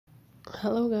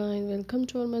Hello guys, welcome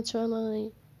to my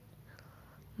channel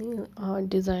nail art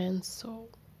designs. So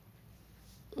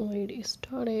let's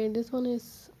started. This one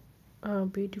is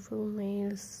beautiful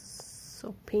nails,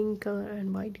 so pink color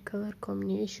and white color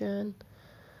combination.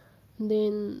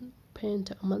 Then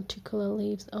paint multicolor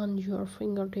leaves on your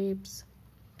fingertips,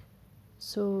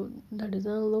 so the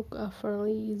design look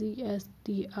fairly easy as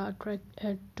the attract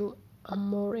add to a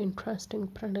more interesting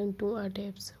pattern to our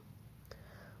tips.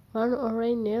 One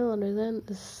orange nail design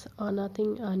is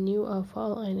nothing new or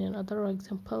fall, and another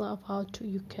example of how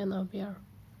you can wear.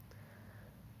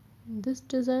 This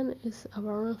design is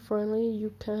environment friendly.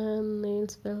 You can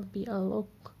nails will be a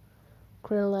look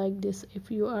great like this if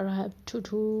you are have to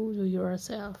do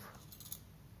yourself.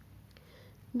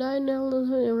 Dye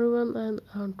nails everyone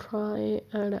and try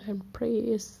and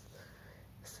impress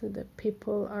the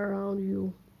people around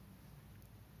you.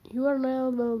 Your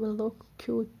nail will look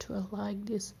cute too, like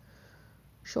this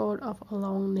short of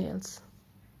long nails.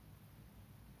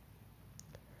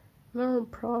 Very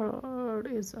proud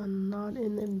is a knot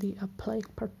in the acrylic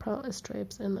purple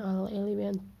strips and an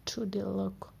element to the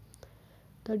look.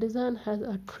 The design has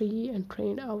a tree and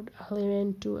trained out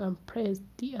element to impress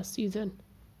the season.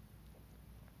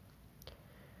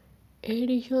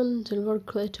 Addition silver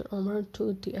glitter armor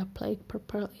to the acrylic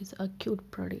purple is a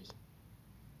cute pretty.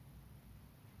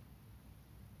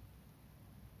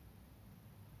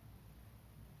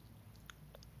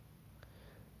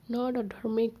 Not a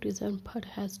dramatic design, but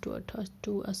has to attach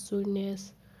to a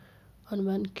sweetness on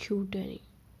one cute day.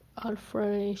 All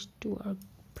furnished to a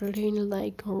pretend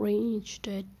like orange.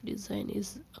 That design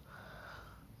is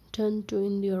done to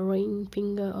in the ring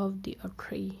finger of the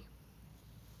tree.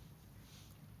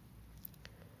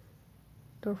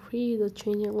 The tree is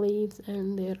changing leaves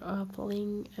and there are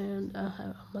falling and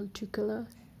have a multicolor.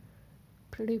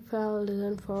 Pretty fell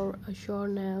design for a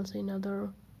short nails, another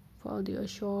for the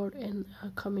short and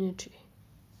community.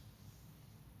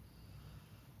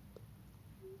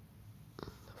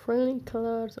 Friendly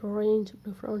colors, orange,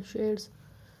 different shades.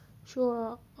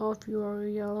 Show off your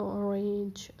yellow,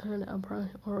 orange, and a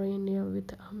bright orange nail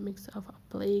with a mix of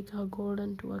a black or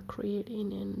golden to create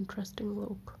an interesting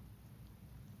look.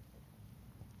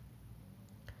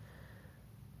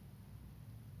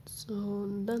 So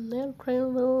the nail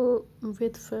cream will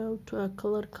with fill to a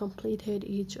color completed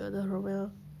each other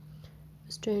well.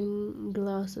 Stained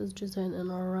glasses design, and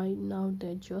right now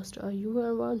that just you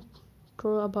want to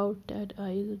about that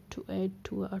is to add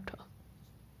to art.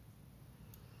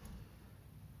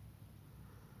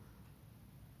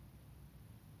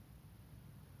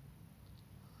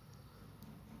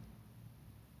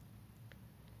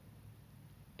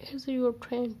 As you are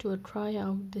trying to try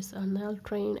out this nail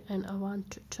train and I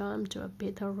want to jump to a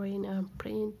better rain and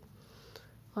print,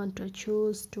 want to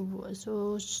choose to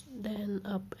switch then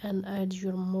up and add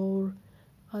your more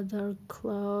other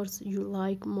colors you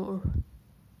like more.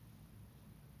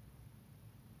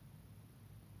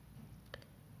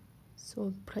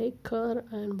 So black color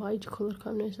and white color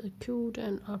combination are cute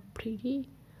and are pretty.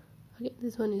 Again,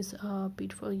 this one is a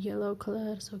beautiful yellow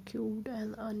color, so cute,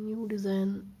 and a new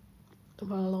design for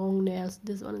long nails.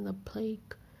 This one is a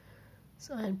black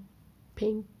and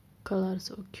pink color,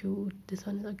 so cute. This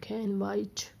one is again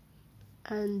white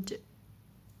and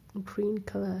green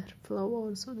color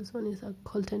flower, so this one is a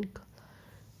golden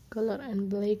color and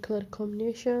black color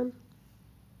combination.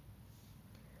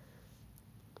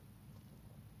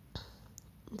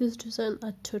 This design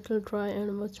a total dry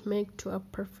and much make to a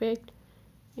perfect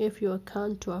if you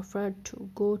can't too afraid to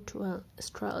go to a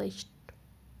stylist.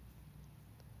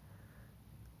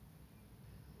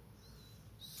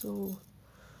 So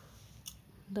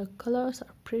the colors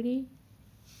are pretty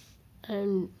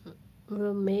and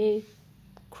will make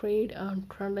create a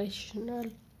traditional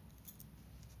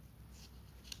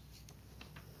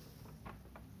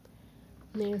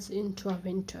nails into a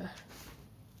winter.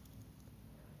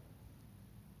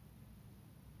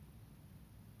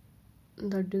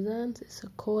 The design is a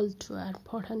call to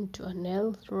important to a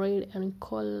nail red and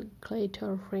cold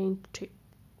glitter ring tip.